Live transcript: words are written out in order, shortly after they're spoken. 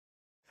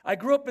I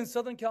grew up in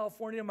Southern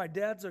California. My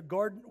dad's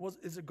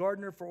is a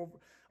gardener for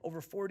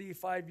over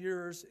 45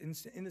 years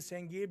in the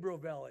San Gabriel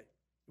Valley,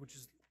 which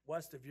is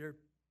west of here.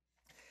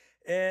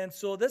 And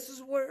so this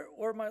is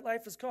where my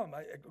life has come.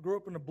 I grew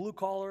up in a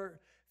blue-collar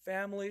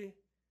family.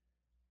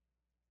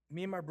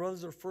 Me and my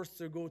brothers are first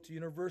to go to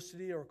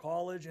university or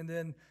college, and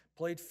then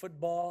played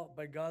football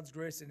by God's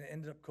grace, and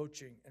ended up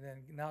coaching. And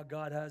then now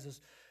God has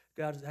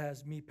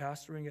me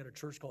pastoring at a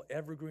church called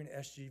Evergreen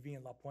SGV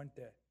in La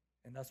Puente,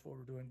 and that's what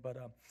we're doing. But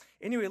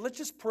anyway, let's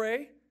just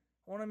pray.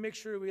 I want to make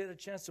sure we had a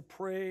chance to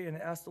pray and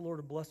ask the Lord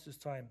to bless this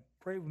time.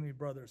 Pray with me,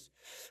 brothers.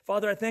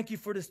 Father, I thank you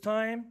for this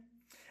time.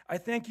 I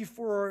thank you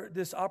for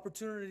this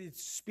opportunity to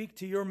speak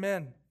to your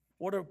men.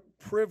 What a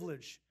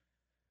privilege.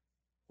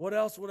 What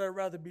else would I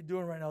rather be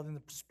doing right now than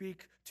to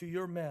speak to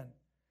your men?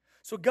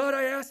 So God,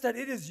 I ask that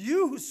it is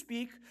you who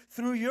speak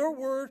through your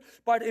word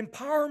by the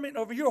empowerment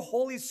of your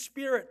Holy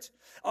Spirit.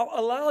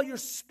 Allow your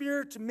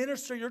Spirit to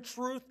minister your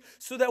truth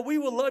so that we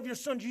will love your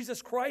Son,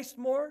 Jesus Christ,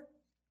 more.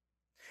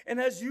 And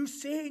as you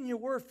say in your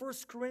word, 1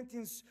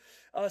 Corinthians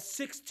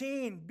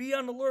 16, be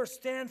on the alert,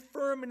 stand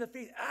firm in the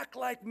faith, act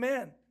like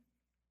men.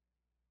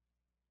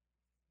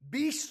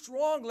 Be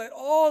strong. Let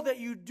all that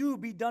you do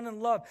be done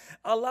in love.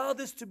 Allow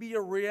this to be a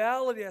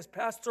reality as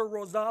Pastor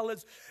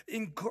Rosales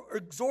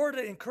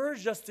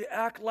encouraged us to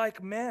act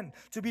like men,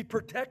 to be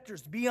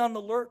protectors, be on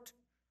the alert,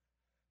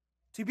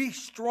 to be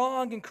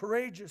strong and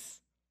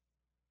courageous.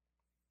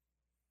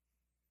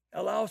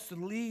 Allow us to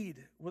lead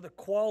with a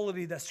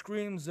quality that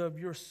screams of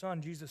your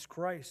Son, Jesus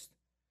Christ.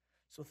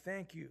 So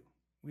thank you.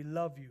 We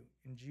love you.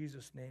 In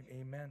Jesus' name,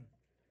 amen.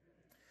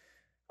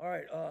 All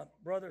right,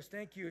 brothers,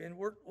 thank you. And I'm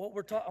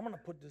going to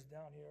put this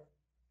down here.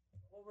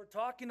 What we're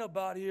talking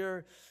about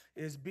here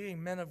is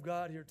being men of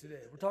God here today.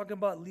 We're talking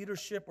about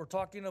leadership. We're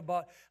talking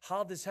about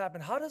how this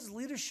happened. How does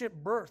leadership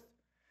birth?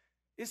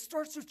 It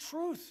starts with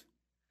truth.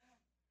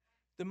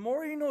 The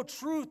more you know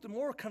truth, the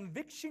more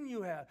conviction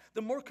you have.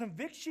 The more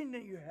conviction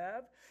that you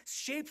have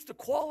shapes the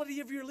quality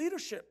of your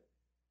leadership.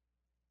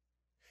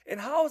 And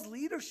how is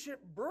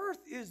leadership birth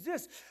is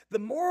this. The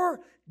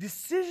more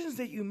decisions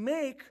that you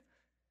make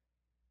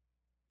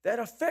that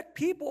affect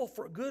people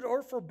for good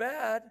or for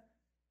bad,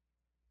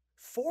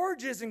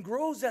 forges and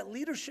grows that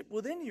leadership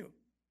within you.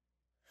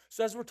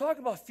 So as we're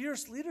talking about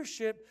fierce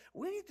leadership,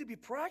 we need to be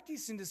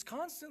practicing this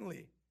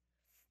constantly.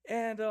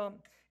 And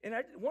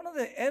one of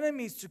the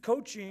enemies to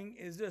coaching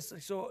is this.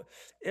 So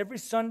every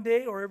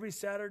Sunday or every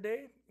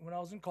Saturday when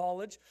I was in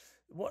college,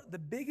 one of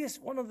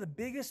the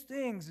biggest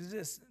things is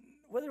this.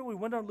 Whether we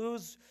win or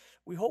lose,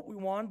 we hope we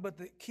won, but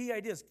the key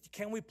idea is,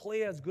 can we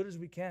play as good as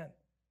we can?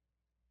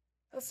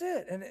 That's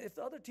it. And if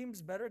the other team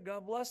is better,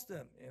 God bless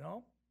them,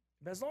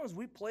 But as long as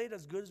we played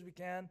as good as we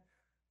can,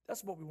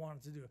 that's what we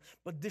wanted to do.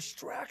 But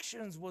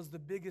distractions was the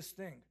biggest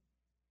thing.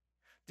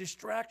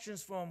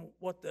 Distractions from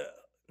what the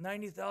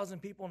 90,000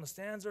 people in the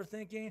stands are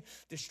thinking.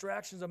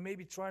 Distractions of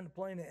maybe trying to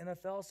play in the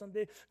NFL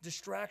someday.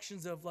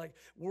 Distractions of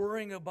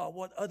worrying about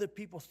what other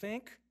people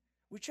think.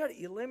 We try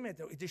to eliminate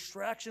the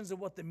distractions of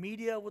what the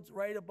media would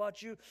write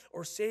about you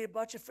or say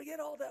about you.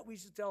 Forget all that we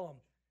should tell them.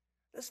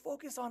 Let's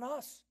focus on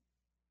us.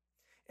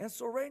 And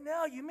so right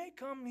now, you may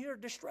come here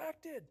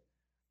distracted.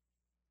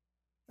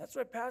 That's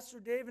why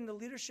Pastor Dave and the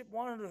leadership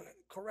wanted to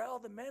corral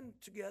the men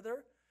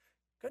together.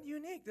 Kind of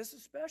unique. This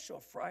is special.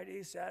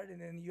 Friday, Saturday,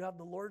 and then you have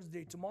the Lord's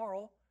Day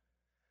tomorrow.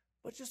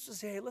 But just to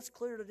say, hey, let's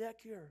clear the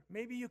deck here.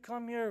 Maybe you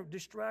come here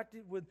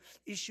distracted with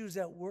issues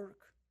at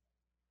work.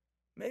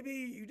 Maybe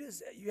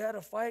you had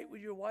a fight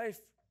with your wife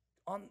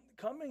on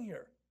coming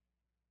here.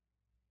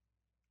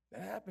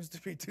 That happens to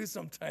me too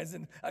sometimes,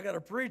 and I got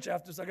to preach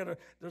after, so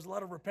there's a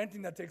lot of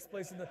repenting that takes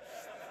place in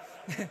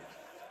the,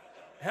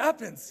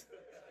 happens.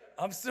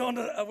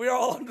 We're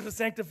all under the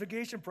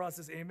sanctification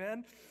process,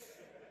 amen?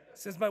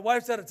 Since my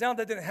wife's out of town,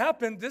 that didn't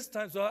happen this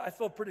time, so I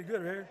felt pretty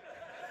good right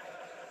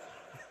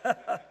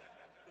here.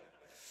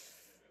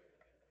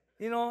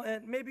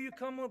 And maybe you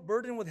come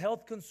burdened with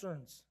health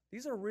concerns.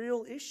 These are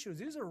real issues.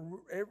 These are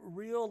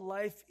real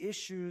life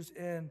issues,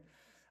 and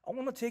I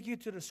want to take you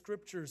to the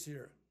scriptures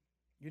here.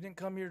 You didn't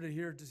come here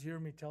to just hear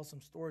me tell some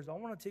stories. I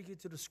want to take you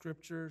to the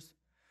scriptures.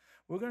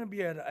 We're going to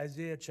be at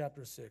Isaiah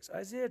chapter 6.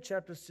 Isaiah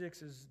chapter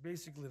 6 is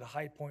basically the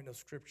high point of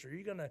scripture.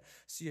 You're going to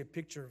see a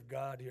picture of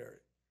God here.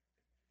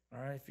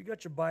 All right, if you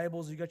got your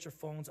Bibles, you got your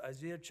phones,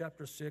 Isaiah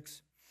chapter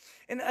 6.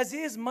 And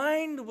Isaiah's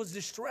mind was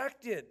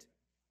distracted.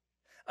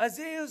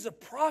 Isaiah is a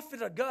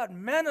prophet of God,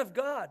 man of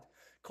God,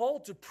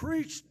 called to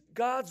preach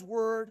God's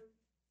word.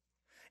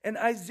 And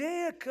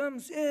Isaiah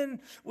comes in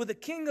with the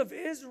king of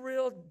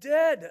Israel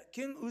dead,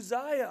 King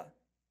Uzziah.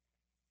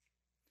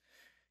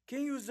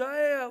 King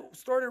Uzziah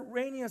started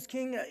reigning as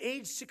king at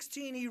age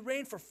 16. He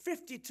reigned for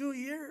 52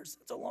 years.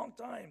 That's a long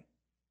time.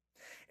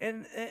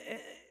 And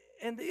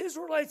the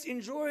Israelites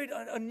enjoyed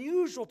an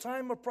unusual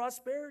time of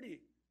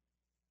prosperity.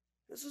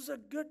 This is a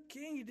good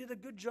king. He did a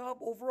good job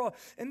overall.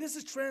 And this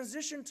is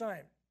transition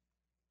time.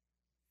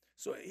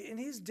 And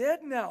he's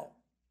dead now.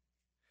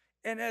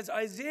 And as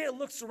Isaiah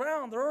looks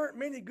around, there aren't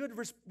many good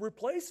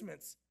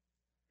replacements.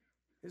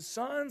 His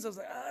sons, I was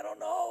like, I don't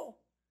know.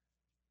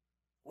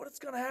 What's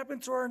going to happen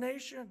to our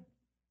nation?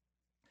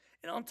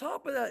 And on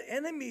top of that,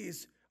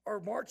 enemies are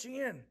marching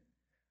in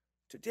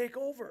to take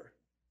over.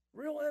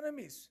 Real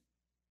enemies,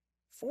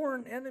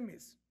 foreign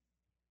enemies.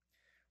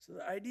 So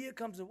the idea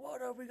comes of,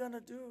 what are we going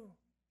to do?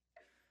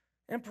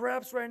 And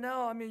perhaps right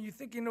now, I mean, you're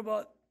thinking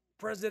about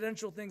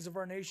presidential things of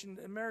our nation.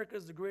 America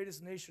is the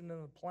greatest nation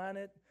on the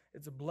planet.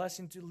 It's a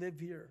blessing to live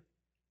here.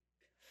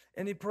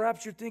 And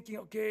perhaps you're thinking,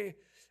 okay,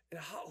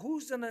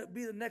 who's going to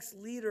be the next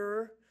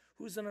leader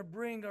who's going to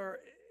bring our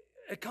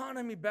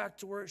economy back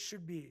to where it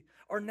should be,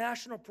 our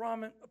national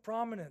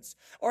prominence,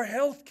 our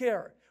health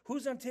care.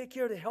 Who's going to take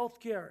care of the health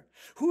care?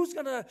 Who's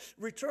going to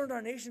return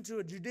our nation to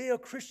a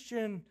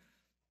Judeo-Christian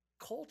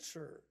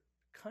culture,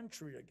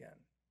 country again?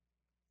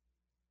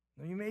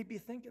 Now, you may be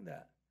thinking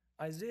that.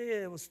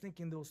 Isaiah was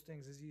thinking those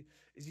things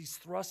as he's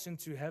thrust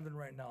into heaven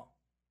right now,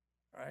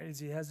 right? As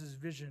he has his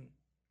vision.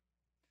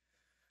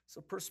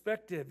 So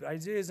perspective.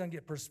 Isaiah is going to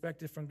get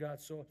perspective from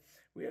God. So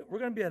we're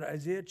going to be at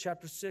Isaiah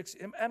chapter 6.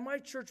 At my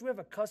church, we have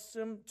a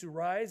custom to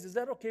rise. Is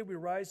that okay? We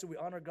rise so we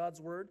honor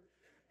God's word.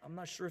 I'm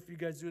not sure if you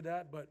guys do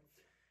that, but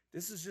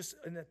this is just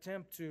an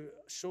attempt to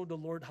show the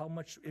Lord how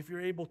much, if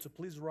you're able to,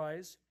 please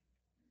rise.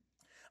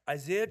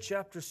 Isaiah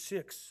chapter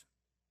 6,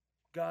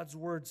 God's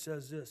word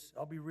says this.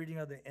 I'll be reading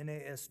out the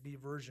NASB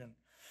version.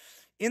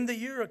 In the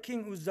year of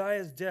King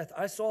Uzziah's death,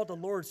 I saw the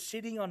Lord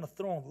sitting on a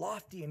throne,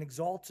 lofty and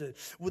exalted,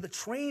 with a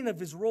train of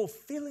his robe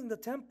filling the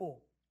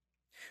temple.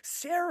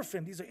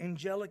 Seraphim, these are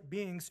angelic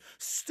beings,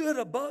 stood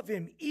above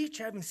him, each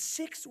having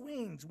 6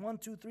 wings. 1,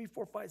 2, 3,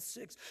 4, 5,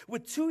 6.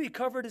 With 2 he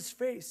covered his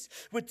face,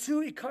 with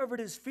 2 he covered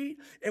his feet,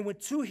 and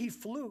with 2 he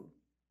flew.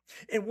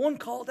 And one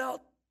called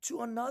out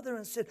to another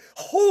and said,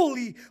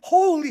 Holy,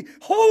 holy,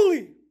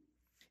 holy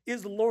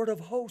is the Lord of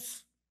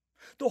hosts.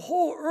 The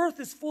whole earth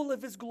is full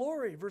of his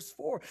glory. Verse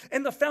 4.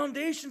 And the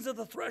foundations of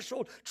the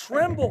threshold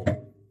trembled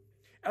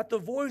at the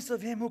voice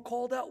of him who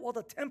called out while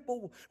the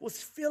temple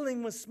was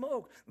filling with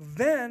smoke.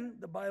 Then,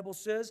 the Bible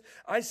says,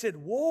 I said,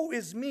 woe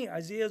is me,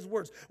 Isaiah's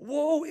words,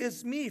 woe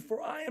is me,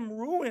 for I am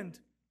ruined,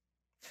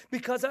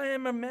 because I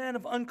am a man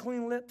of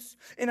unclean lips,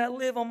 and I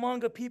live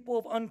among a people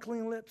of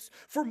unclean lips.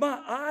 For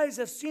my eyes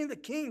have seen the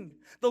King,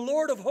 the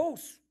Lord of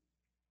hosts.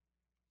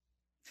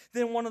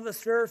 Then one of the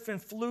seraphim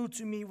flew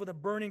to me with a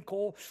burning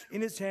coal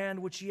in his hand,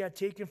 which he had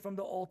taken from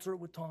the altar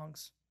with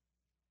tongs.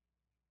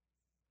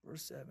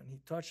 Verse 7, he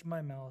touched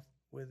my mouth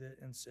with it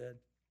and said,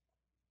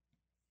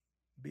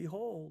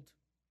 Behold,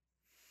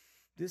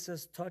 this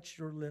has touched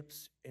your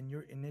lips, and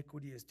your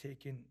iniquity is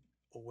taken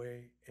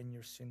away, and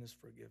your sin is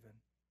forgiven.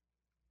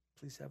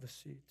 Please have a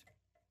seat.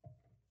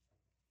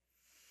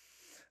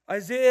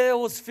 Isaiah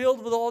was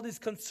filled with all these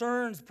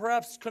concerns,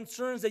 perhaps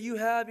concerns that you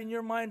have in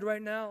your mind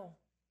right now.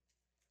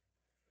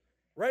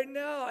 Right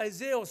now,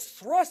 Isaiah was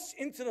thrust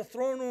into the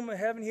throne room of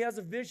heaven. He has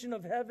a vision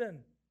of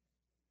heaven.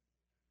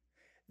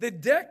 The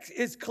deck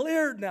is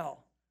cleared now.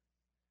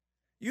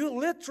 You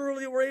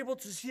literally were able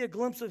to see a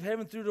glimpse of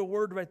heaven through the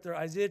word right there,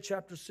 Isaiah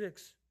chapter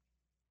 6.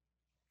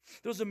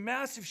 There was a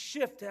massive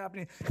shift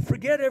happening.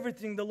 Forget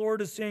everything the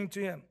Lord is saying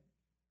to him.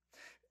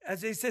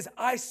 As he says,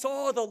 I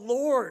saw the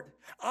Lord.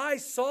 I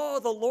saw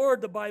the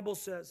Lord, the Bible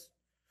says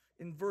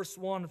in verse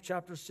 1 of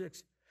chapter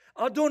 6.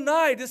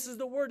 Adonai, this is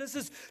the word. This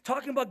is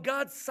talking about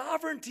God's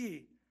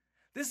sovereignty.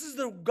 This is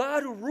the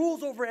God who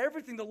rules over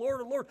everything, the Lord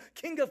of Lords,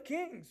 King of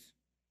Kings.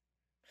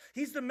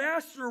 He's the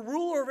master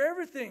ruler of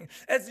everything.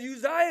 As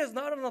Uzziah is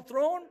not on the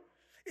throne,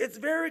 it's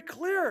very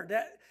clear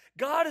that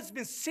God has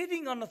been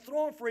sitting on the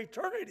throne for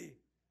eternity.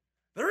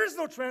 There is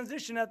no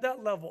transition at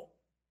that level.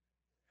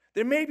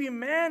 There may be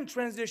man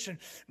transition.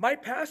 My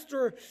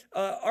pastor,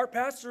 our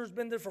pastor has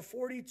been there for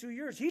 42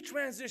 years. He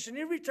transitioned,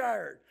 he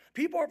retired.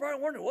 People are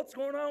probably wondering, what's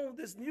going on with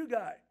this new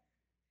guy?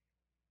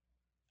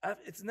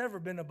 It's never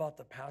been about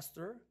the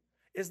pastor.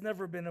 It's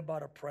never been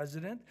about a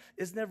president.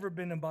 It's never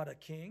been about a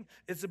king.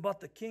 It's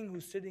about the king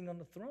who's sitting on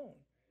the throne.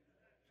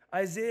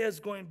 Isaiah is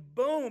going,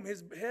 boom,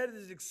 his head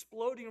is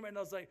exploding right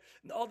now. It's like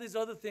all these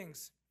other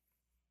things.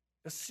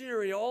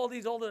 Assyria, all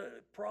the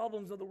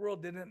problems of the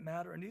world didn't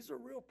matter. And these are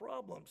real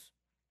problems.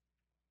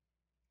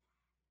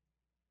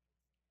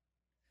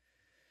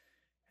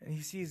 And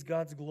he sees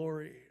God's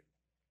glory.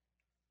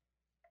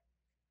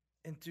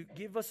 And to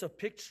give us a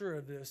picture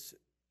of this,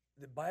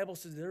 the Bible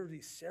says there are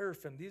these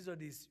seraphim. These are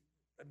these,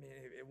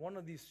 if one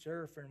of these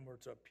seraphim were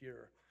to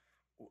appear,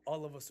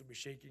 all of us would be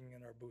shaking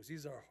in our boots.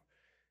 These are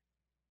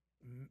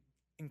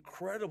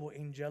incredible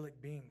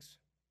angelic beings.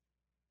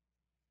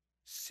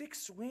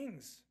 6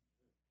 wings,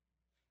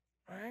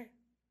 right?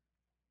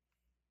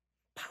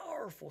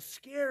 Powerful,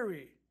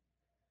 scary.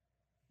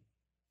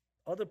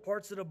 Other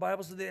parts of the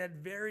Bible say they had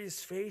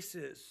various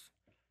faces.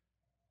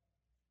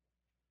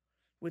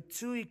 With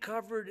 2, they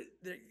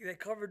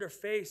covered their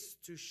face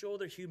to show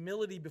their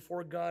humility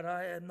before God.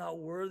 I am not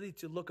worthy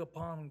to look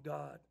upon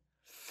God.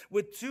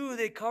 With 2,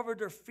 they covered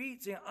their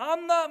feet, saying,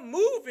 I'm not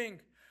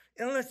moving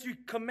unless you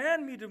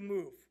command me to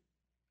move.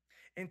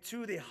 And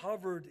 2, they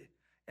hovered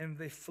and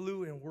they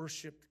flew and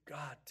worshiped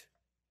God.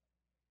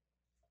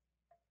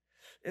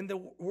 And the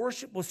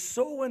worship was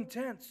so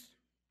intense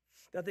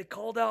that they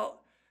called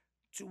out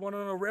to one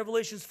another.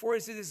 Revelations 4,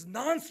 it says this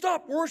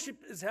nonstop worship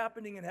is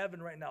happening in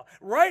heaven right now.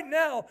 Right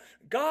now,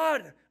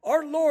 God,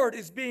 our Lord,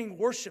 is being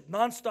worshiped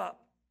nonstop.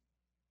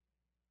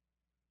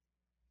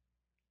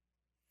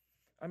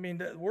 I mean,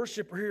 the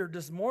worship here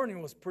this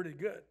morning was pretty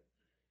good.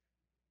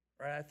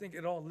 Right? I think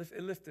it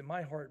lifted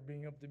my heart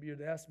being able to be here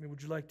to ask me,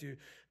 would you like to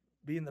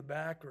be in the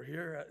back or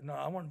here? No,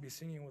 I want to be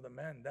singing with a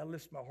man. That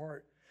lifts my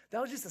heart.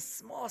 That was just a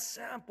small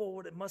sample of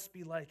what it must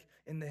be like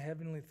in the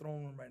heavenly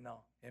throne room right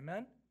now.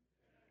 Amen?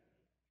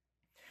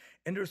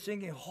 And they're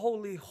singing,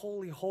 holy,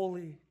 holy,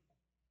 holy,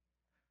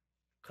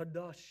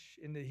 Kadosh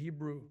in the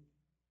Hebrew.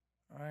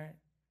 All right?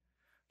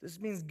 This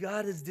means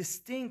God is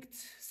distinct,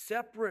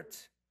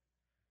 separate,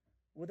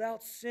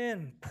 without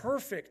sin,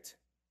 perfect,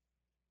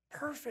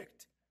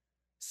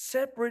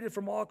 separated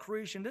from all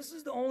creation. This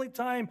is the only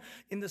time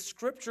in the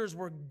scriptures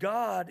where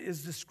God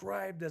is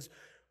described as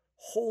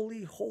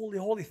holy, holy,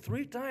 holy.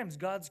 3 times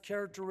God's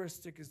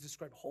characteristic is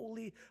described.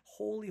 Holy,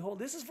 holy, holy.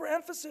 This is for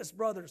emphasis,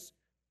 brothers.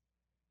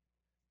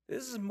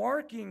 This is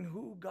marking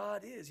who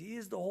God is. He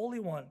is the Holy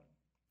One.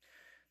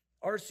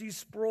 R.C.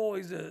 Sproul,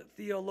 he's a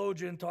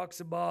theologian, talks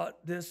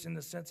about this in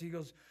the sense he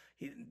goes,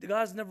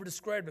 God's never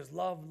described as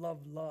love,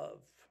 love,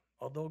 love,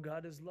 although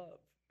God is love.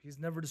 He's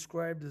never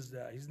described as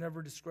that. He's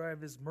never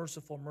described as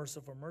merciful,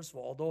 merciful,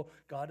 merciful, although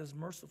God is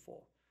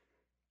merciful.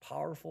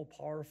 Powerful,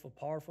 powerful,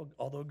 powerful,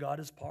 although God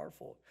is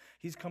powerful.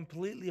 He's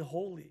completely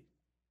holy.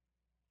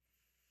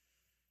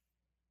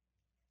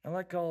 I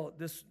like how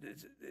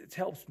it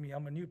helps me.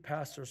 I'm a new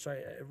pastor, so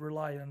I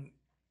rely on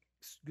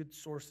good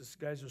sources.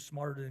 Guys are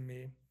smarter than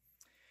me.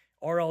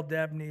 R.L.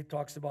 Dabney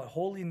talks about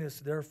holiness,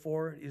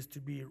 therefore, is to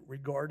be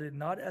regarded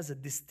not as a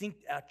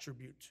distinct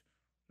attribute,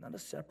 not a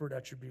separate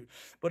attribute,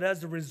 but as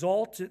the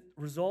result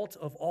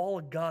of all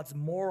of God's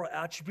moral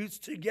attributes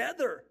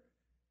together.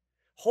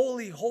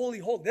 Holy, holy,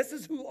 holy. This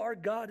is who our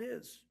God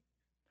is.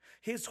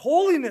 His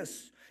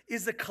holiness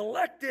is the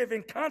collective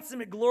and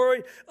consummate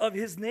glory of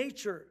his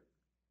nature.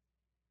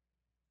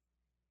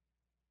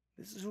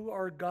 This is who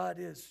our God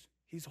is.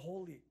 He's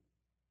holy.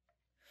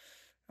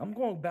 I'm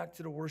going back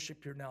to the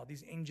worship here now.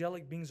 These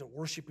angelic beings are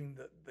worshiping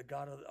the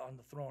God on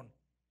the throne.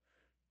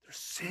 They're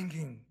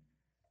singing.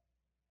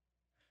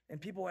 And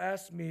people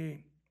ask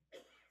me,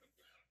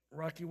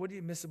 Rocky, what do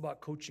you miss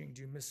about coaching?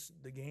 Do you miss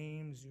the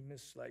games? Do you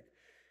miss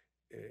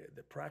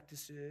the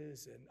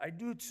practices? And I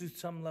do to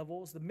some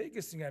levels. The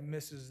biggest thing I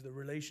miss is the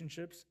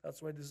relationships.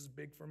 That's why this is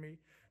big for me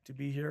to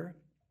be here.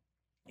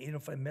 Even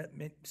if I met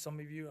some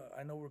of you,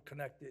 I know we're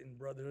connected in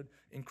brotherhood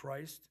in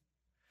Christ.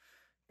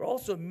 But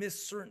also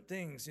miss certain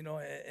things, and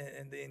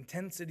the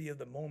intensity of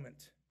the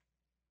moment.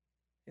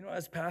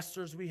 As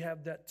pastors, we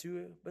have that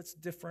too, but it's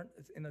different.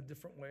 It's in a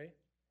different way.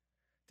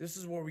 This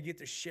is where we get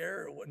to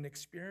share an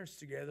experience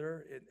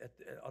together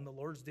on the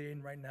Lord's Day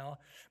and right now.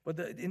 But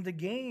in the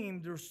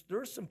game,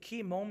 there's some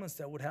key moments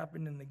that would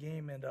happen in the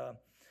game, and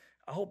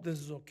I hope this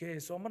is okay.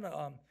 So I'm going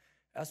to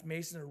ask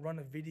Mason to run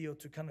a video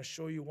to kind of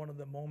show you one of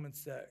the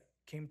moments that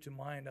came to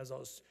mind as I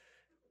was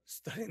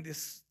studying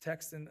this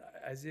text in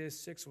Isaiah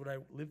 6, what I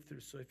lived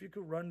through. So if you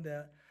could run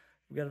that,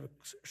 we got a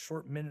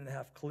short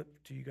 1.5-minute clip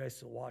to you guys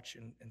to watch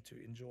and to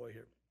enjoy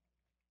here.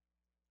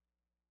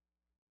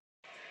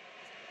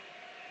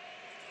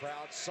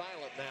 Crowd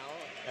silent now,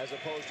 as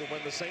opposed to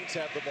when the Saints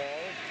have the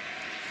ball.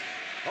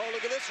 Oh,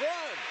 look at this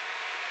run.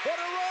 What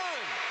a run.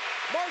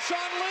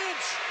 Marshawn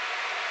Lynch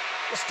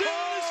still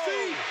on his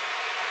feet.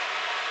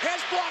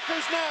 Has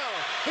blockers now.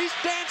 He's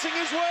dancing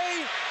his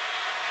way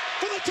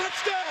for the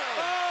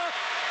touchdown.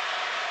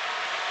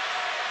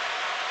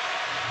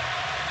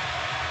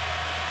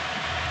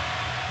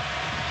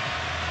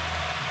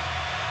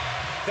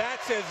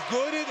 That's as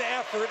good an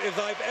effort as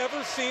I've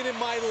ever seen in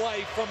my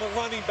life from a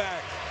running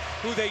back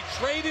who they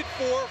traded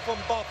for from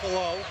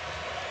Buffalo.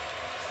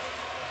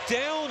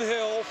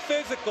 Downhill,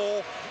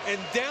 physical, and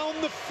down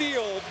the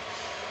field,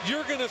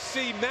 you're going to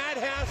see Matt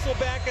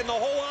Hasselbeck and the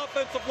whole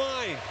offensive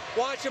line.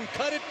 Watch him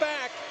cut it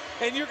back,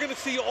 and you're going to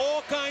see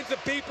all kinds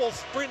of people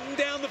sprinting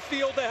down the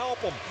field to help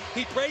him.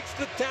 He breaks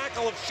the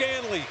tackle of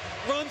Shanley,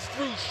 runs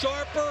through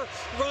Sharper,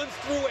 runs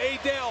through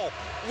Adele,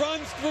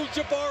 runs through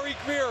Jabari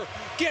Greer.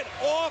 Get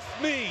off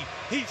me,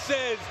 he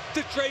says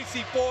to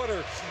Tracy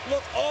Porter.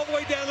 Look all the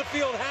way down the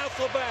field,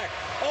 Hasselbeck,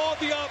 all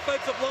the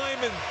offensive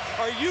linemen.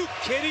 Are you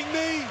kidding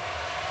me?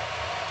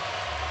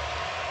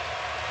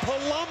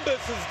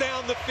 Columbus is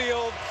down the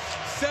field.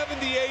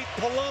 78,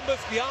 Columbus,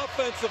 the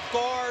offensive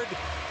guard.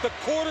 The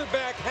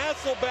quarterback,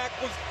 Hasselbeck,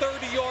 was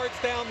 30 yards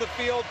down the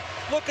field.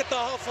 Look at the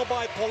hustle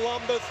by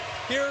Columbus.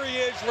 Here he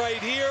is right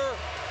here.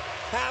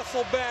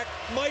 Hasselbeck,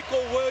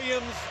 Michael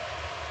Williams,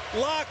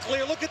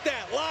 Locklear. Look at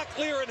that.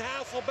 Locklear and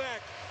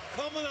Hasselbeck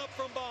coming up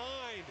from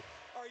behind.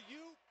 Are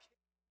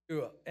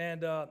you?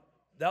 And that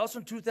was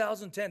from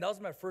 2010. That was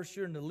my first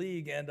year in the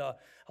league, and I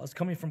was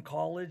coming from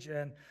college,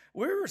 and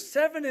we were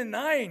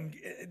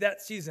 7-9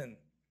 that season.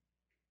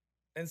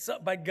 And so,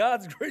 by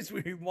God's grace,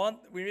 we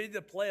made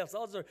the playoffs. That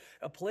was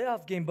a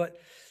playoff game, but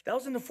that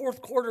was in the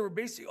fourth quarter. We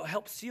basically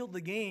helped seal the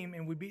game,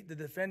 and we beat the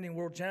defending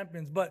world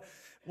champions. But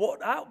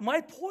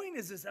my point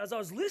is this: as I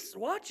was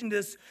watching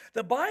this,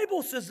 the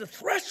Bible says the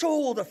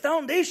threshold, the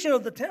foundation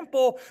of the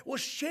temple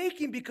was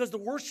shaking because the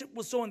worship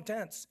was so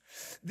intense.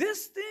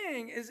 This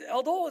thing is,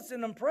 although it's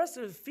an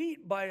impressive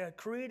feat by a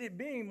created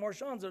being,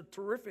 Marshawn's a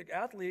terrific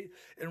athlete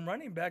and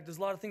running back. There's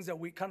a lot of things that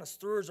we kind of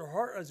stirs our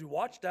heart as we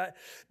watch that.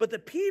 But the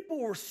people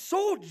were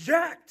so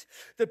jacked.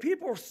 The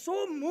people were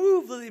so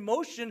moved with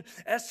emotion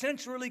at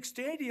Central League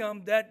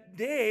Stadium that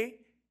day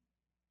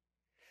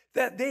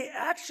that they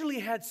actually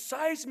had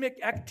seismic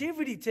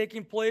activity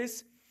taking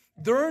place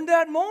during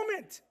that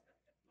moment.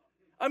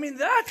 I mean,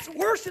 that's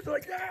worship,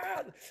 like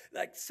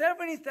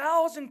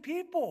 70,000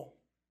 people.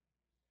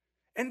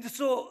 And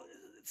so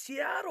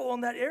Seattle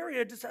and that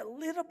area just had a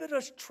little bit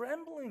of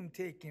trembling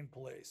taking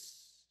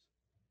place.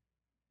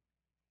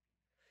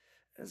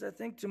 As I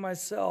think to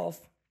myself,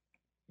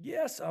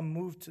 yes, I'm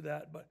moved to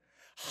that, but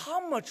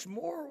how much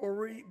more will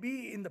we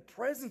be in the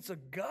presence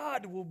of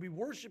God? We'll be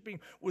worshiping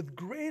with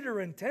greater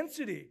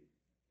intensity.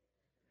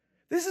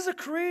 This is a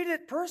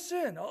created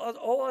person.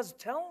 All as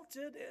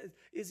talented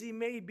as he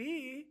may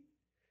be,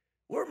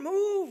 we're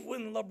moved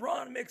when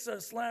LeBron makes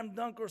a slam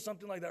dunk or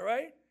something like that,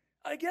 right?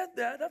 I get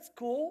that. That's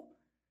cool.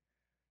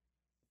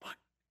 But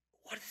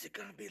what is it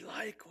going to be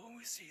like when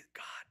we see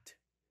God?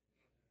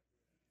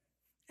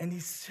 And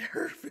these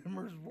seraphim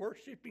are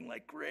worshiping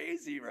like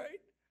crazy,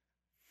 right?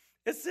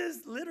 It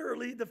says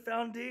literally the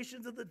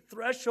foundations of the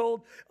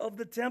threshold of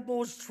the temple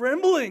was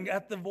trembling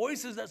at the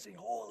voices that say,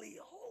 holy,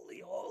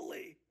 holy,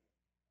 holy.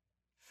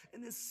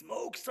 And the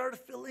smoke started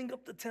filling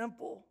up the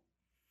temple.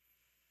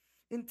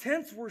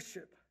 Intense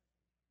worship.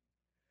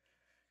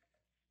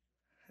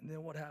 And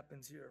then what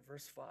happens here?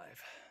 Verse 5.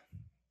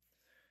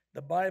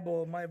 The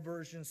Bible, my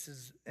version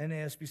says,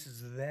 NASB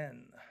says,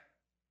 then.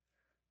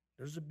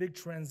 There's a big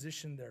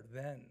transition there,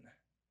 then.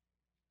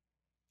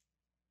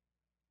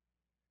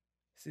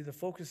 See, the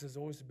focus has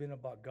always been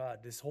about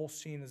God. This whole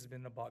scene has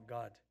been about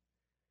God.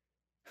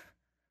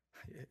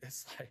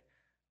 It's like,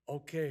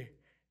 okay.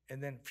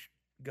 And then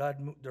God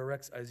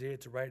directs Isaiah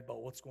to write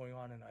about what's going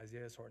on in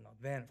Isaiah's heart now.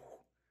 Then,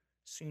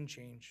 scene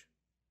change.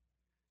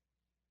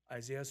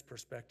 Isaiah's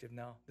perspective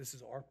now. This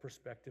is our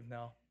perspective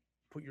now.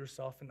 Put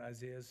yourself in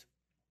Isaiah's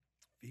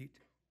feet.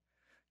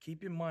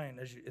 Keep in mind,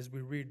 as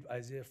we read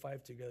Isaiah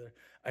 5 together,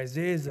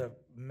 Isaiah is a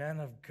man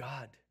of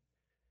God.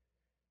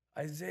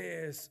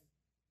 Isaiah is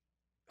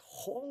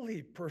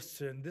holy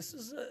person. This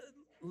is a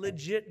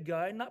legit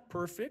guy, not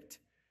perfect.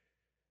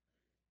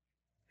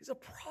 He's a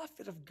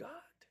prophet of God.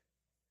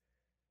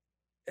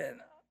 And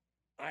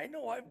I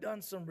know I've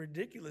done some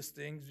ridiculous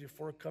things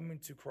before coming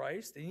to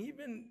Christ, and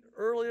even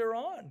earlier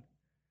on.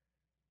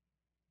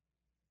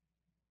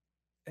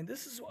 And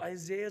this is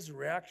Isaiah's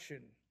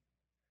reaction.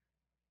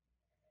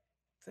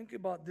 Think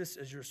about this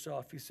as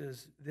yourself. He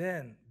says,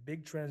 then,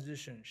 big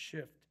transition,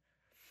 shift.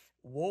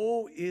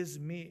 Woe is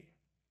me,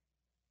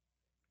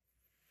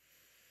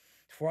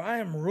 for I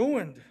am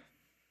ruined,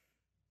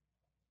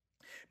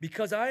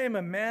 because I am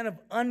a man of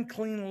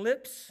unclean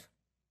lips,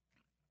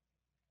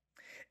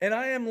 and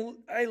I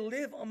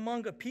live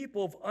among a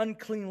people of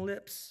unclean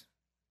lips.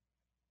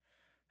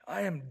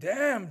 I am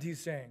damned,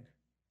 he's saying.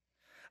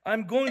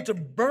 I'm going to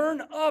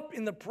burn up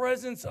in the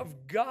presence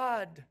of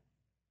God.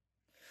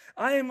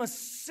 I am a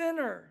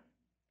sinner.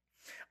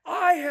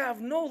 I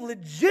have no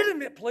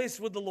legitimate place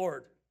with the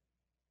Lord.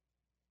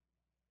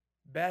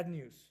 Bad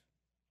news.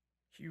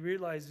 He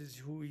realizes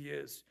who he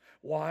is.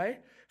 Why?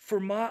 For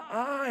my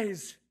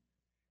eyes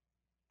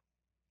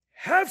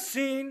have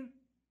seen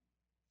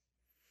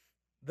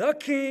the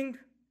King,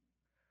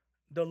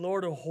 the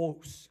Lord of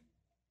hosts.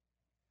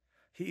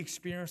 He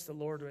experienced the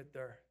Lord right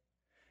there.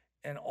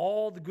 And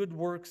all the good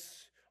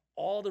works,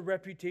 all the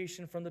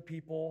reputation from the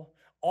people,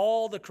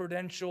 all the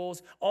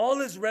credentials, all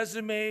his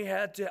resume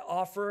had to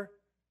offer,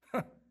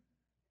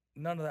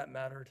 none of that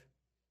mattered.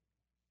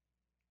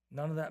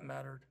 None of that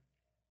mattered.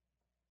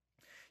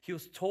 He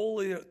was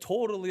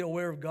totally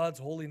aware of God's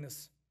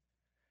holiness.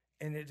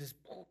 And it just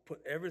put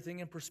everything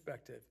in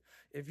perspective.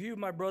 If you,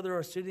 my brother,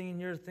 are sitting in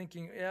here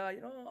thinking, yeah,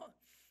 you know,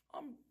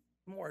 I'm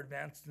more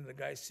advanced than the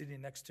guy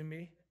sitting next to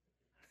me.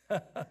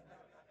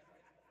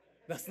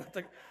 That's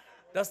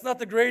not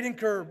the grading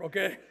curve,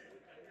 okay?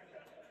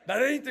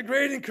 That ain't the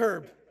grading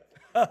curve.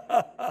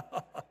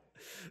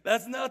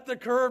 That's not the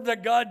curve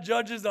that God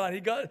judges on.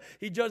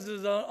 He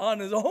judges on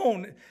his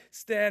own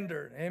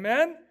standard.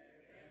 Amen?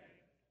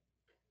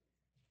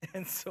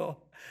 And so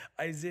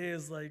Isaiah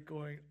is like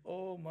going,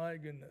 oh my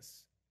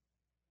goodness.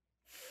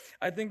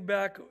 I think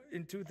back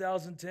in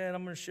 2010,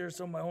 I'm going to share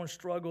some of my own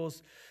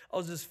struggles. I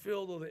was just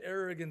filled with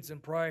arrogance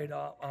and pride.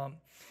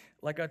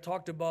 Like I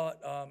talked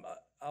about,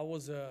 I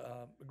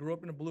grew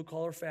up in a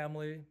blue-collar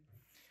family,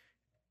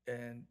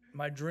 and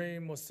my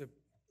dream was to,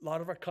 a lot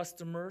of our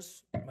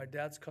customers, my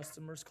dad's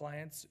customers,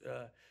 clients,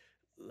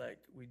 like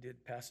we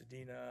did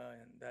Pasadena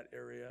and that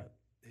area,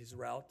 his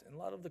route, and a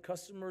lot of the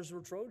customers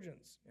were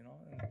Trojans, you know.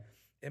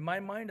 In my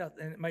mind,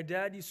 and my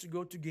dad used to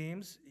go to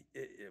games.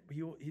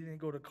 He didn't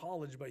go to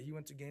college, but he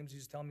went to games. He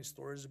used to tell me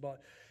stories about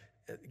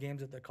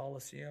games at the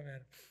Coliseum.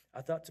 And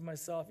I thought to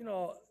myself,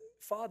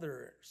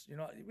 fathers,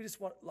 we just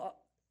want,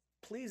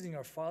 pleasing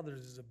our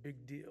fathers is a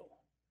big deal.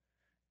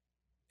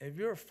 If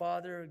you're a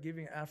father,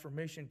 giving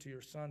affirmation to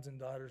your sons and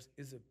daughters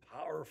is a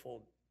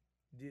powerful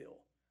deal.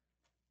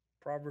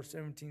 Proverbs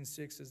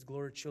 17:6 says,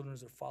 glory to children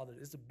as their father.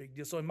 It's a big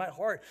deal. So in my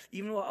heart,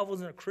 even though I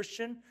wasn't a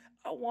Christian,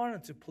 I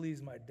wanted to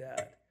please my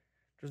dad.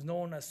 There's no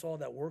one I saw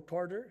that worked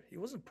harder. He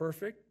wasn't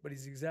perfect, but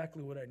he's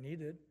exactly what I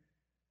needed.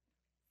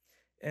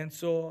 And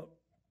so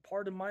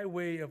part of my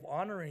way of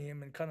honoring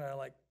him and kind of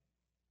like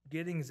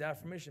getting his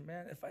affirmation,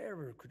 man, if I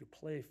ever could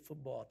play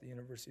football at the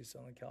University of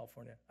Southern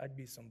California, I'd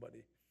be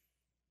somebody.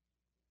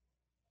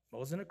 I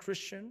wasn't a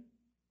Christian,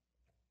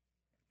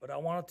 but I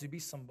wanted to be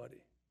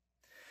somebody.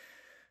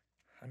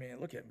 I mean,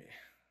 look at me.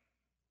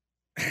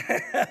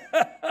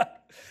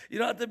 You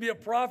don't have to be a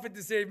prophet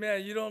to say,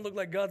 man, you don't look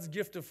like God's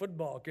gift to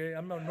football, okay?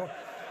 I'm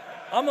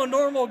a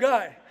normal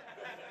guy.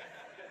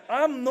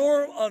 I'm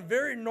a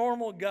very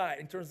normal guy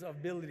in terms of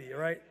ability,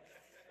 right?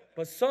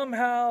 But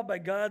somehow, by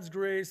God's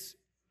grace,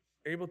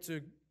 able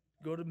to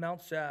go to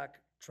Mount Sac,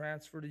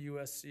 transfer to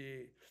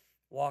USC,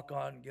 walk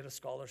on, get a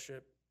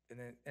scholarship, and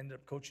then ended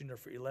up coaching there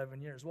for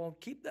 11 years. Well,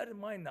 keep that in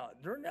mind now.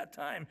 During that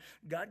time,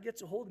 God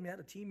gets a hold of me. I had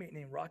a teammate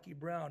named Rocky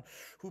Brown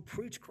who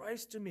preached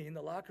Christ to me in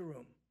the locker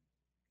room.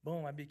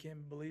 Boom, I became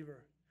a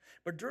believer.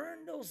 But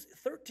during those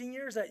 13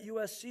 years at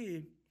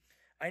USC,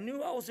 I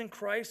knew I was in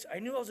Christ. I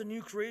knew I was a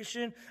new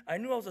creation. I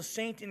knew I was a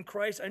saint in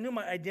Christ. I knew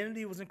my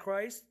identity was in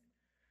Christ.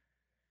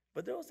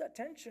 But there was that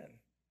tension.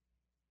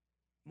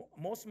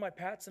 Most of my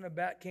pats on the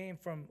back came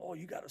from, oh,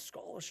 you got a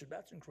scholarship.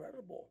 That's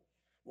incredible.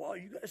 Wow,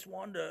 you guys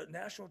won the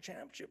national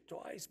championship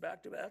twice,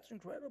 back to back. That's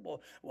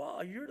incredible.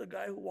 Wow, you're the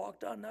guy who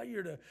walked on. Now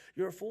you're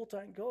a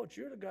full-time coach.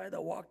 You're the guy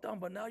that walked on,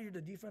 but now you're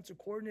the defensive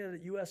coordinator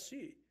at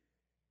USC.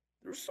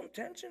 There's some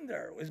tension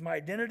there. Is my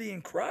identity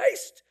in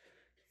Christ,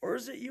 or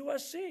is it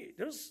USC?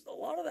 There's a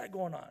lot of that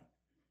going on.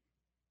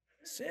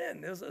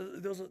 Sin. There's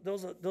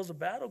a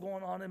battle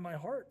going on in my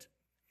heart.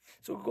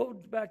 So go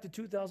back to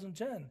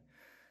 2010.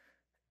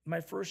 My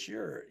first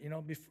year,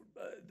 before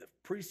the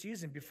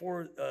preseason,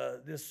 before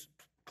this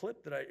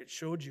clip that I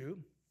showed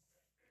you,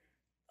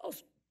 I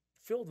was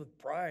filled with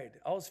pride.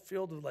 I was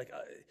filled with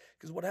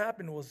because what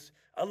happened was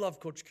I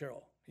love Coach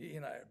Carroll. He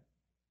and I are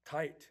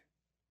tight,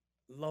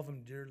 love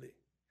him dearly.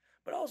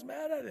 But I was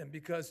mad at him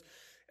because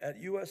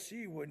at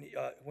USC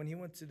when he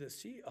went to the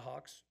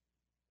Seahawks,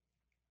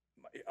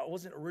 I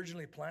wasn't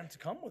originally planning to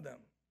come with them.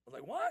 I was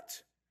like, what?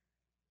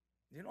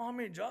 You know how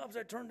many jobs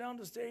I turned down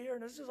to stay here?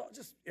 And it's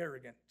just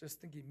arrogant, just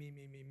thinking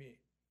me.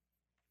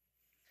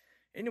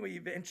 Anyway, he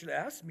eventually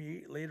asked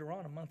me later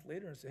on, a month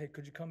later, and said, hey,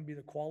 could you come be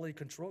the quality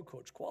control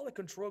coach? Quality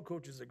control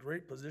coach is a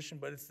great position,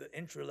 but it's the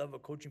entry-level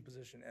coaching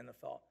position in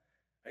NFL.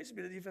 I used to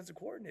be the defensive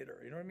coordinator.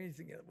 You know what I mean? You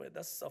think, wait,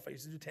 that's stuff I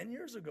used to do 10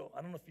 years ago.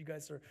 I don't know if any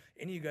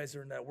of you guys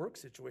are in that work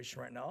situation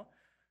right now.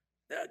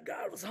 That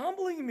God was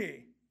humbling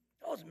me.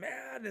 I was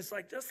mad. It's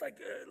just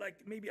like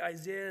maybe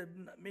Isaiah,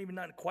 maybe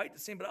not quite the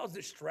same, but I was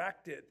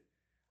distracted.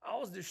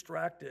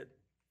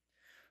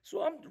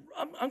 So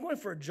I'm going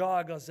for a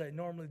jog as I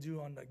normally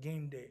do on the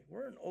game day.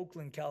 We're in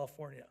Oakland,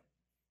 California,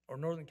 or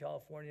Northern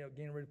California,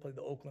 getting ready to play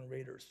the Oakland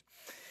Raiders.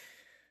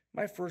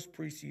 My first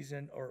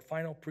preseason or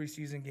final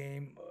preseason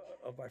game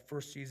of my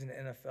first season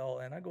in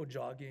NFL, and I go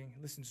jogging,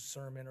 listen to a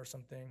sermon or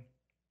something,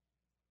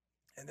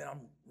 and then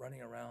I'm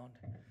running around.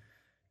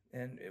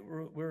 And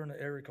we're in an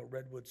area called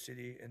Redwood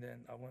City, and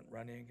then I went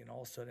running, and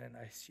all of a sudden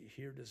I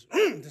hear this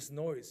this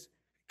noise.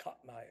 It caught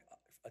my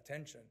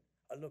attention.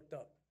 I looked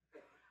up,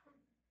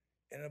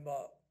 and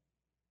about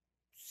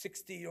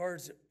 60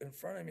 yards in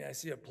front of me, I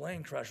see a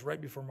plane crash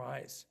right before my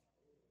eyes.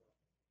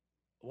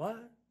 What?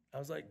 I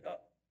was like,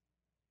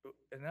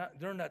 and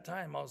during that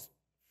time, I was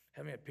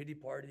having a pity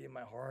party in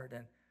my heart,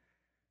 and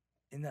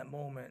in that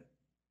moment,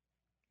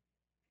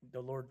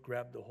 the Lord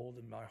grabbed a hold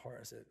of my heart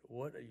and said,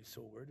 what are you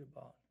so worried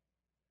about?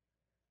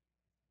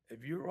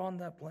 If you're on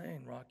that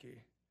plane,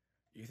 Rocky,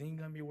 you think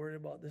you're going to be worried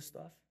about this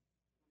stuff?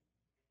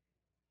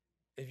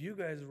 If you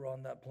guys were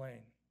on that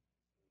plane,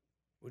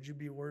 would you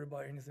be worried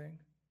about anything?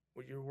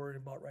 What you're worried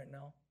about right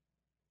now?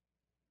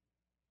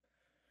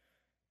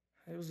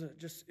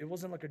 It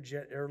wasn't like a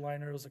jet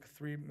airliner. It was like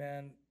a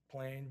 3-man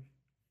plane,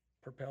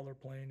 propeller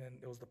plane, and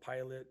it was the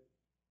pilot,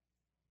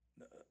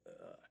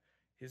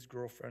 his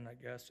girlfriend, I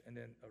guess, and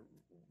then a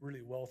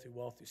really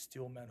wealthy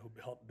steelman who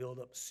helped build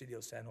up the city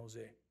of San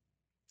Jose.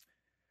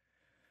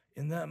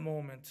 In that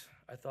moment,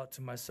 I thought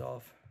to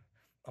myself,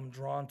 I'm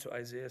drawn to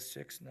Isaiah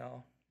 6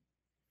 now.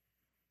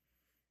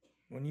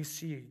 When you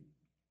see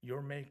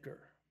your maker,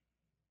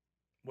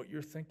 what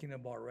you're thinking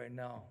about right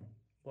now,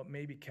 what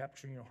may be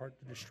capturing your heart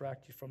to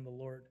distract you from the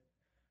Lord,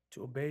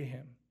 to obey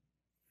him,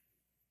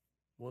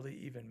 will it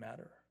even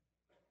matter?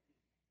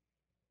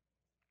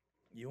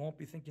 You won't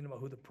be thinking about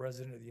who the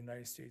president of the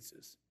United States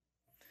is.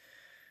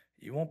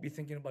 You won't be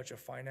thinking about your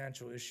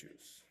financial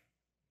issues.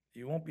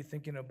 You won't be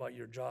thinking about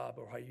your job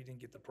or how you didn't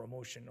get the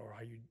promotion or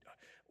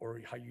or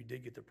how you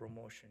did get the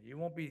promotion. You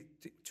won't be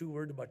too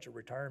worried about your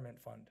retirement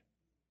fund.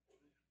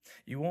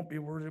 You won't be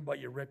worried about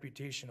your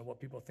reputation and what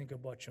people think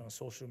about you on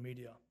social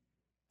media.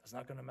 That's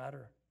not going to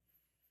matter.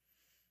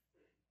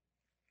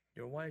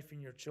 Your wife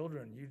and your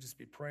children, you just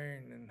be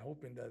praying and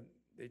hoping that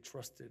they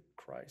trusted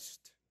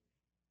Christ.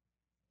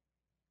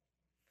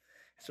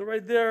 So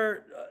right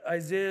there,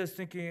 Isaiah is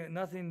thinking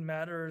nothing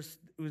matters.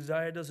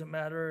 Uzziah doesn't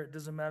matter. It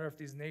doesn't matter if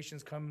these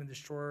nations come and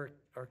destroy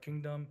our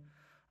kingdom.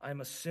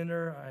 I'm a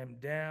sinner. I am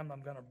damned.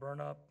 I'm going to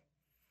burn up.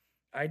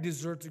 I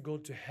deserve to go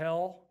to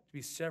hell, to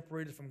be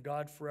separated from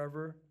God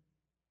forever.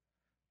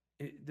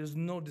 There's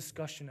no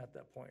discussion at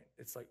that point.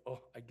 It's like, oh,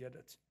 I get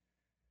it.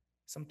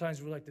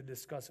 Sometimes we like to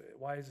discuss it.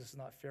 Why is this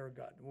not fair,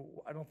 God?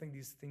 Well, I don't think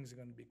these things are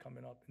going to be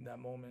coming up in that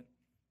moment.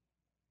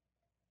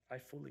 I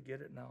fully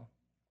get it now.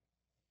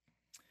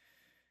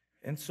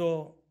 And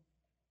so,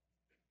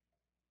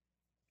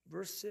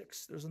 verse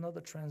 6, there's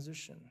another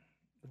transition.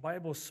 The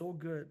Bible is so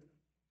good.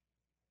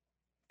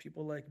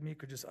 People like me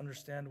could just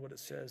understand what it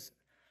says.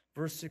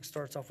 Verse 6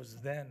 starts off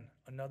with then,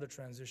 another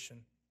transition,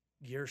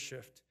 gear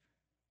shift.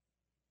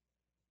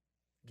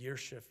 Gear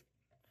shift.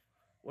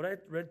 What I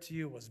read to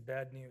you was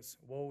bad news.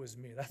 Woe is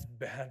me. That's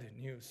bad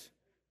news.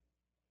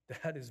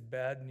 That is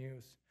bad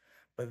news.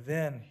 But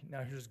then,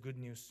 now here's good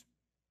news.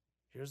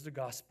 Here's the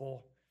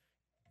gospel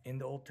in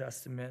the Old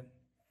Testament,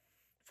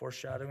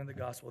 foreshadowing the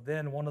gospel.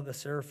 Then one of the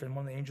seraphim,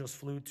 one of the angels,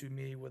 flew to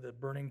me with a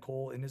burning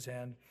coal in his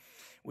hand,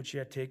 which he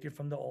had taken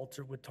from the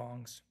altar with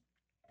tongs.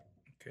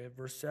 Okay,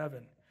 verse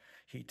 7.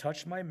 He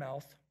touched my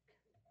mouth.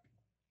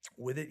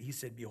 With it, he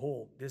said,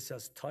 behold, this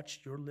has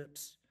touched your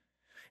lips.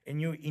 And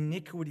your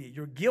iniquity,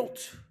 your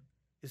guilt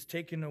is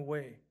taken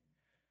away.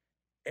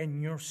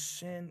 And your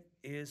sin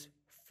is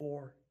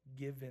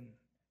forgiven.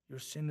 Your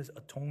sin is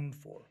atoned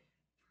for.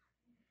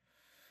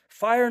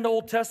 Fire in the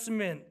Old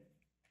Testament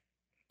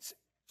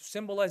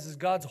symbolizes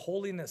God's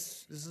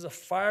holiness. This is a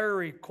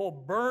fiery coal,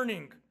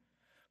 burning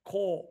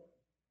coal.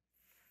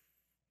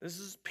 This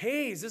is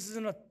pays.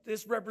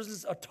 This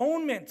represents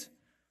atonement,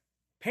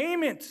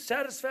 payment,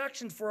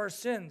 satisfaction for our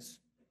sins.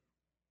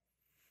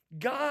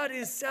 God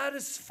is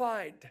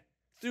satisfied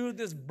through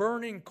this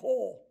burning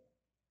coal,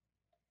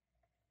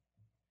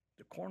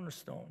 the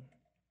cornerstone.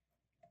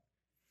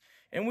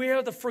 And we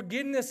have the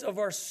forgiveness of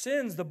our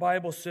sins, the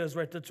Bible says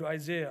right there to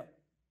Isaiah.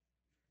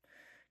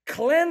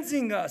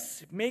 Cleansing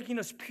us, making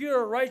us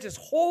pure, righteous,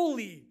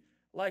 holy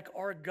like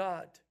our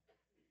God.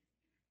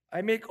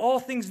 I make all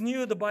things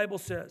new, the Bible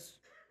says.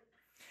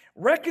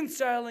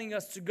 Reconciling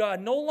us to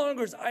God. No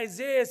longer is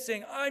Isaiah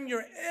saying, I'm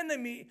your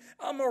enemy,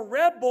 I'm a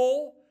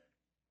rebel.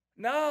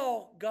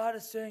 Now God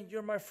is saying,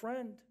 you're my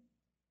friend.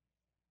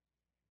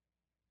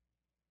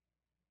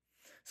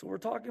 So we're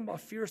talking about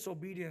fierce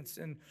obedience.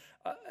 And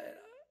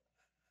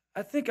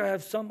I think I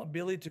have some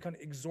ability to kind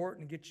of exhort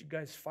and get you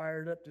guys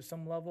fired up to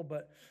some level.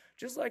 But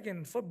just like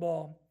in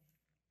football,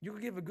 you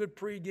can give a good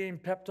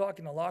pregame pep talk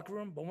in the locker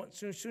room, but as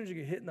soon as you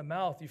get hit in the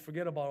mouth, you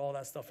forget about all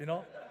that stuff, you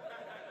know?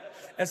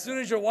 As soon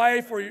as your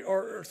wife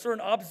or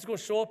certain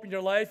obstacles show up in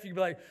your life, you can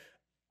be like,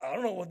 I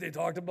don't know what they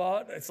talked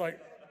about. It's like,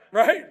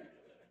 right?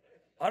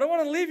 I don't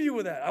want to leave you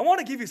with that. I want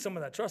to give you some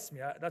of that. Trust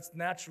me, that's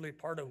naturally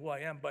part of who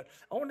I am. But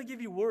I want to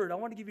give you word. I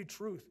want to give you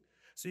truth.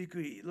 So you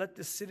could let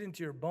this sit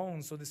into your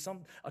bones so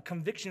a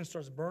conviction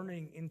starts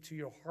burning into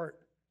your heart.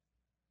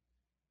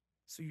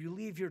 So you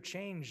leave your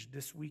change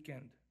this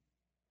weekend.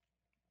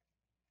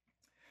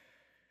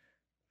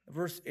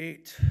 Verse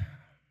 8.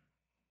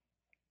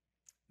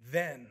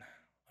 Then,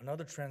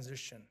 another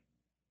transition.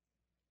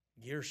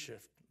 Gear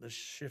shift. Let's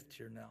shift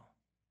here now.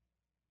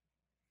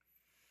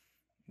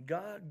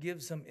 God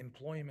gives him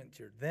employment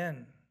here.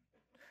 Then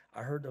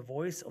I heard the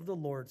voice of the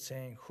Lord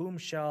saying, whom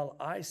shall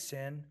I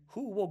send?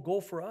 Who will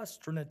go for us?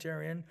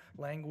 Trinitarian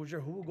language, or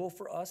who will go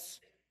for us?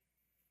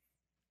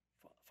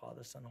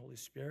 Father, Son, Holy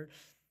Spirit.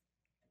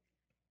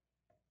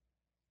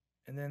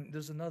 And then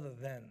there's another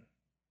then.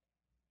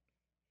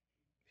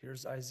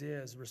 Here's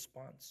Isaiah's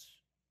response.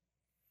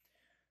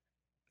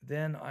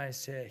 Then I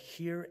said,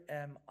 here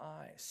am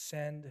I,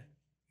 send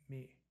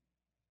me.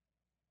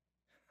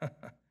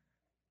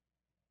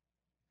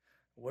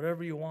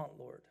 Whatever you want,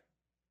 Lord.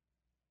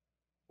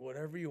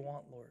 Whatever you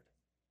want, Lord.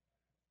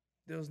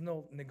 There was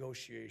no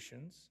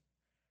negotiations.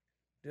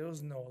 There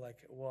was no like,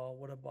 well,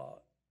 what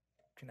about,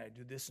 can I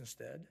do this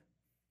instead?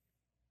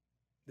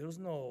 There was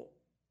no,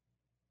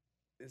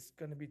 it's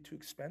going to be too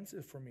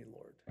expensive for me,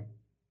 Lord.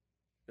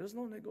 There's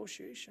no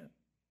negotiation.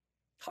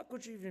 How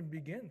could you even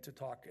begin to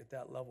talk at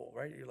that level,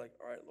 right? You're like,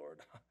 all right, Lord,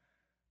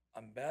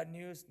 I'm bad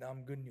news, now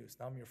I'm good news.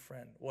 Now I'm your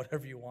friend.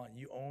 Whatever you want,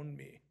 you own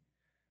me.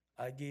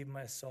 I gave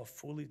myself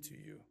fully to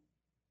you.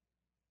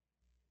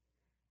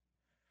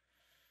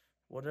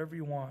 Whatever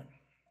you want.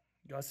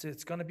 God said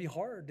it's going to be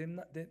hard.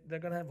 They're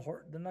going to have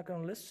hard. They're not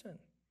going to listen.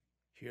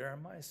 Here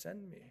am I,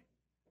 send me.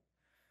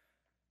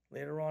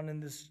 Later on in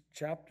this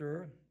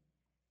chapter,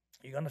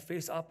 you're going to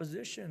face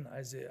opposition,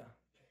 Isaiah.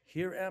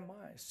 Here am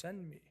I,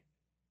 send me.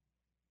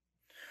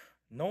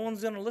 No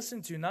one's going to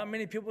listen to you. Not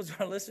many people are going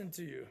to listen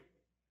to you.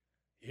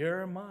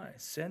 Here am I,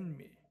 send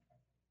me.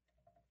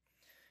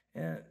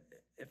 And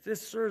if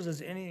this serves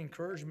as any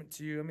encouragement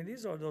to you, I mean,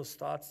 these are those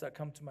thoughts that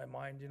come to my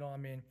mind. I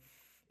mean,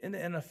 in the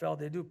NFL,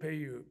 they do pay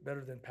you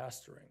better than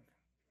pastoring.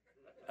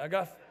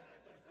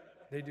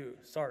 They do.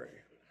 Sorry.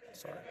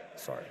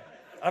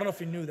 I don't know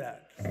if you knew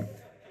that.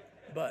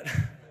 But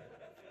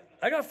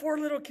I got 4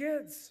 little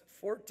kids,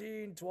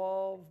 14,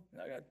 12.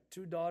 I got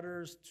 2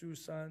 daughters, 2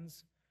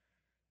 sons.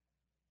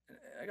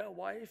 I got a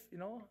wife,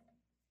 And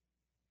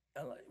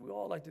we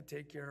all like to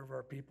take care of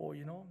our people,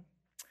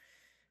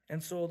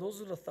 And so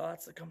those are the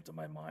thoughts that come to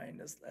my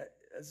mind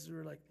as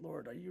we're like,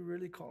 Lord, are you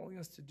really calling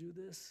us to do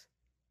this?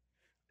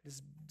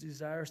 This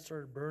desire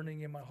started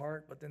burning in my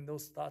heart, but then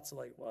those thoughts are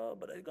like, well,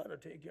 but I got to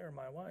take care of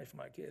my wife,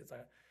 my kids.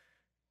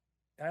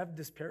 I have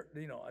this,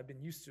 I've been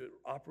used to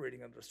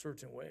operating in a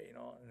certain way,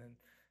 and then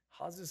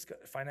how's this,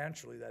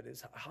 financially that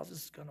is, how's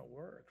this going to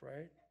work,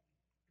 right?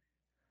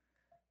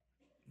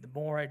 The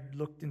more I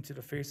looked into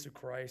the face of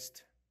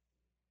Christ,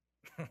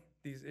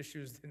 these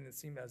issues didn't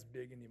seem as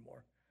big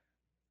anymore.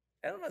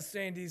 And I'm not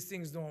saying these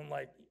things don't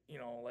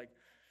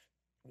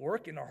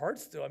work in our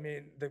hearts still. I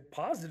mean, the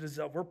positive is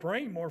that we're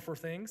praying more for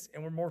things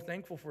and we're more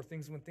thankful for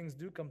things when things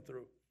do come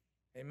through.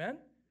 Amen?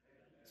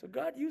 So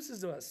God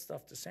uses that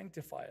stuff to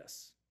sanctify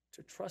us,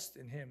 to trust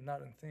in Him,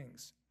 not in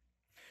things.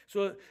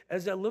 So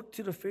as I look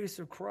to the face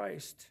of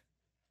Christ,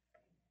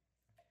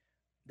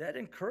 that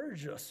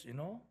encourages us,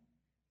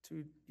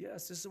 to,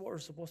 yes, this is what we're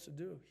supposed to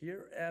do.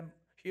 Here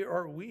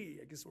are we.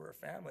 I guess we're a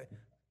family.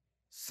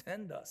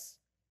 Send us.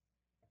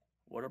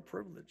 What a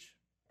privilege.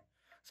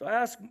 So I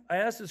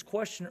asked this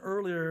question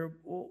earlier.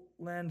 We'll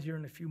land here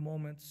in a few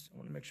moments. I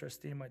want to make sure I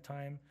stay in my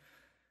time.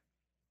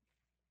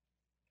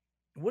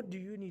 What do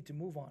you need to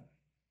move on?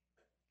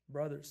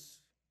 Brothers,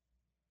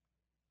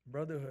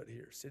 brotherhood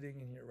here, sitting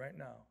in here right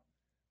now.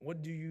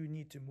 What do you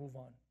need to move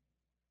on?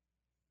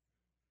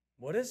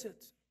 What is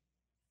it?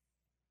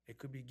 It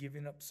could be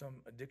giving up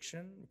some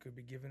addiction. It could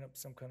be giving up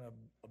some kind of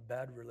a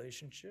bad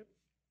relationship.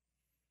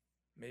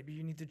 Maybe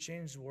you need to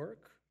change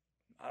work.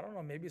 I don't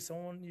know, maybe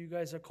you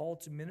guys are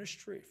called to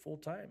ministry full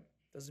time.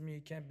 Doesn't mean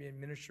you can't be in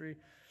ministry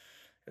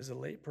as a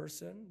lay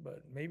person,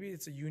 but maybe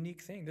it's a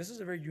unique thing. This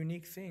is a very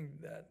unique thing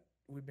that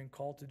we've been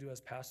called to do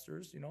as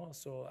pastors,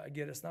 So I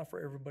get it's not for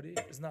everybody.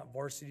 It's not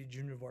varsity,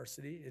 junior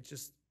varsity. It's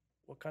just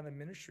what kind of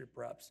ministry,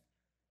 perhaps.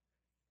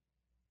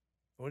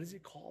 What is He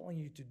calling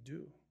you to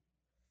do?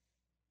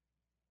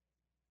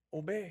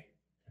 Obey.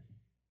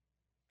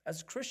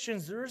 As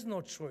Christians, there is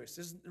no choice.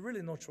 There's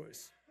really no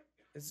choice.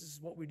 This is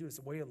what we do. It's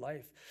a way of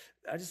life.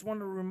 I just want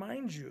to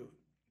remind you,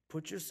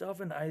 put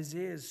yourself in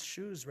Isaiah's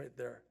shoes right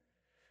there.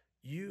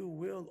 You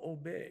will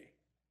obey.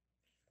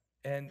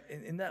 And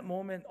in that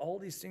moment, all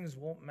these things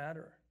won't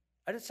matter.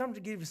 I just wanted to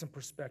give you some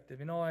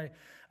perspective. I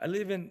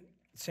live in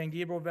San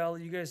Gabriel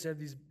Valley. You guys have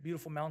these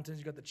beautiful mountains.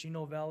 You got the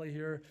Chino Valley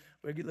here.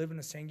 We live in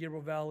the San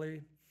Gabriel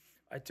Valley.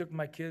 I took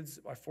my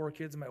 4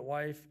 kids and my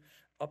wife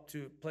up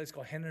to a place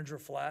called Henninger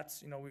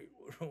Flats. We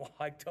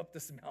hiked up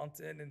this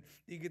mountain, and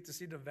you get to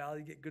see the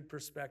valley, get good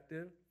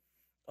perspective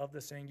of the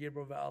San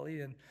Gabriel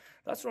Valley. And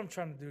that's what I'm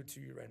trying to do to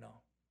you right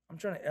now. I'm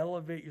trying to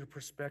elevate your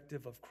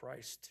perspective of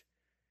Christ.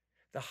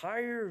 The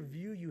higher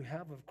view you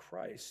have of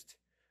Christ,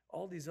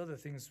 all these other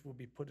things will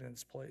be put in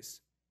its place.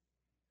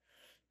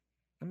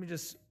 Let me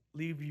just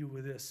leave you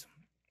with this.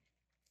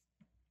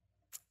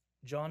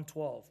 John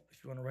 12,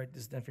 if you want to write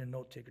this down, if you're a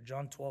note taker,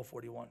 John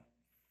 12:41.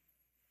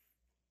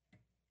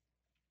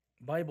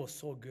 The Bible is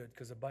so good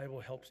because the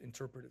Bible helps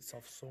interpret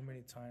itself so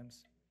many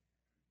times.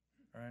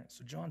 All right,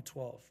 so John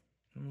 12,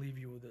 I'm going to leave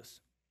you with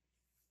this.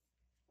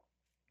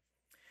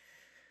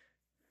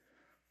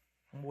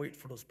 I'm waiting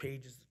for those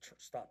pages to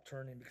stop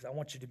turning because I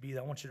want you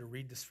to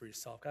read this for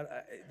yourself.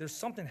 There's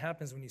something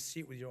happens when you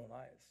see it with your own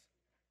eyes.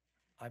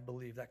 I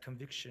believe that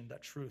conviction,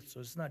 that truth. So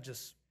it's not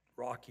just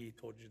Rocky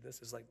told you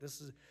this. It's like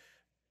this is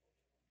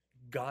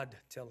God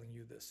telling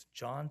you this.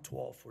 John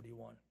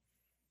 12:41.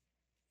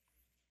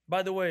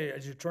 By the way,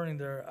 as you're turning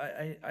there,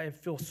 I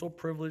feel so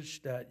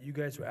privileged that you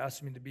guys were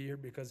asking me to be here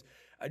because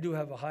I do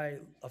have a high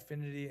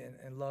affinity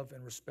and love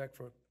and respect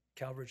for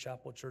Calvary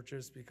Chapel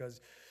churches because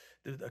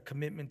there's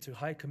a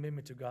high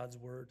commitment to God's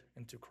word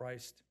and to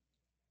Christ,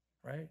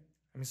 right?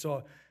 I mean,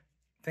 so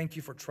thank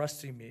you for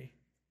trusting me,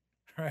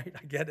 right?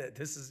 I get it.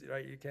 This is,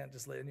 right, you can't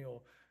just let any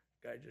old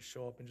guy just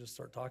show up and just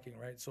start talking,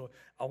 right? So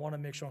I want to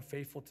make sure I'm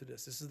faithful to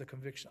this. This is the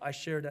conviction. I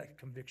share that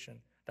conviction.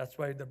 That's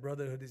why the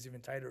brotherhood is even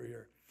tighter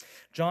here.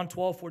 John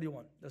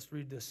 12:41. Let's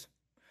read this.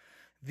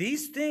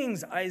 These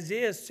things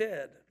Isaiah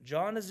said.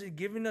 John is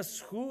giving us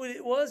who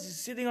it was. He's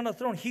sitting on the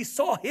throne. He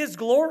saw His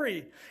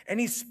glory, and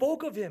he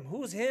spoke of Him.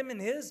 Who's Him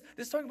and His?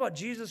 This is talking about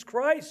Jesus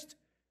Christ.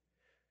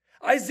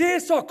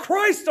 Isaiah saw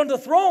Christ on the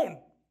throne.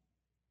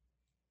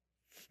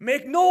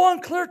 Make no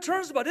unclear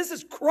terms about it. This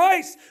is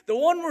Christ, the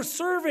one we're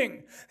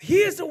serving. He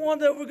is the one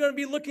that we're going to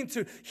be looking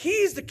to.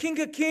 He's the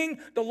King of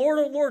Kings, the Lord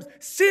of Lords,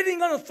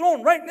 sitting on a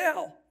throne right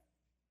now.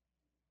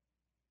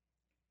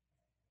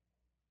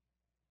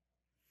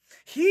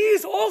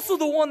 He's also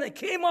the one that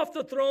came off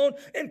the throne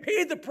and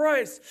paid the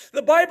price.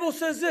 The Bible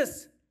says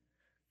this.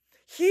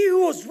 He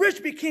who was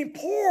rich became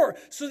poor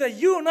so that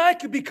you and I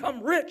could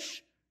become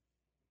rich.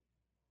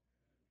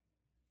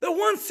 The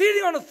one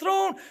sitting on the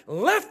throne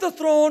left the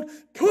throne,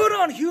 put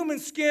on human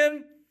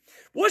skin,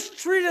 was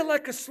treated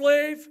like a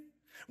slave,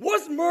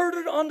 was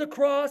murdered on the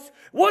cross,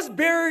 was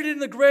buried in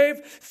the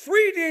grave,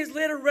 3 days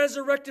later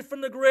resurrected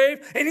from the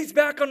grave, and he's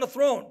back on the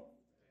throne.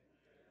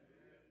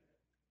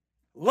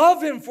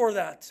 Love him for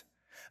that.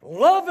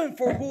 Love him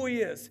for who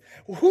he is.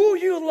 Who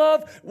you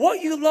love,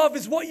 what you love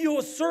is what you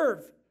will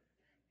serve.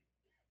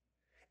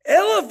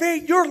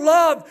 Elevate your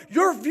love,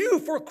 your view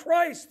for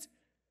Christ.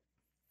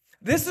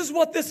 This is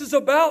what this is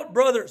about,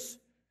 brothers.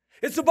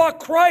 It's about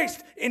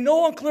Christ in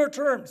no unclear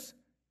terms.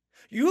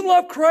 You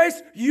love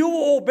Christ, you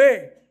will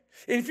obey.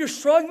 And if you're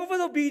struggling with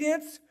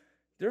obedience,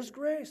 there's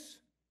grace.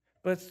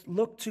 But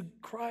look to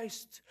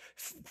Christ.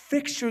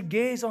 Fix your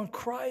gaze on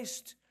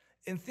Christ,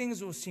 and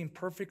things will seem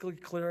perfectly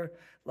clear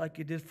like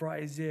it did for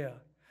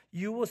Isaiah.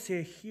 You will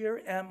say,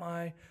 "Here am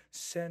I,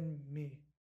 send me."